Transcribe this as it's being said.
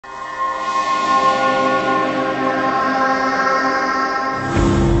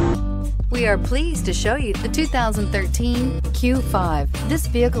are pleased to show you the 2013 Q5. This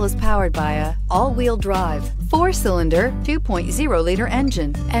vehicle is powered by a all-wheel drive, 4-cylinder, 2.0-liter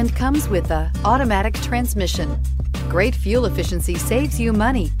engine and comes with a automatic transmission. Great fuel efficiency saves you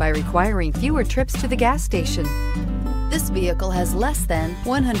money by requiring fewer trips to the gas station. This vehicle has less than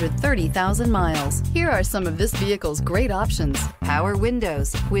 130,000 miles. Here are some of this vehicle's great options: power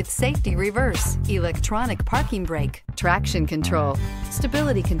windows with safety reverse, electronic parking brake, traction control,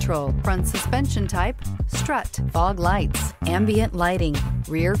 stability control, front suspension type, strut, fog lights, ambient lighting,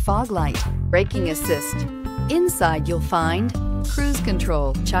 rear fog light, braking assist. Inside you'll find cruise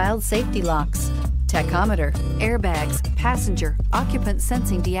control, child safety locks, tachometer, airbags, passenger, occupant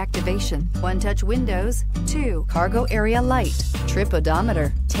sensing deactivation, one-touch windows, 2 cargo area light, trip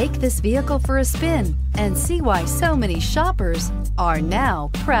odometer. Take this vehicle for a spin and see why so many shoppers are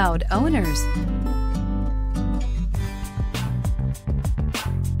now proud owners.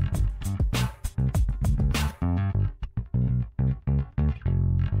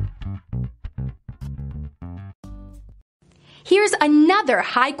 Here's another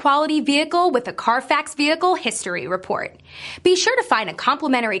high-quality vehicle with a Carfax Vehicle History Report. Be sure to find a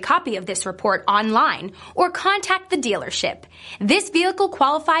complimentary copy of this report online or contact the dealership. This vehicle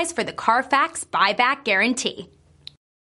qualifies for the Carfax Buyback Guarantee.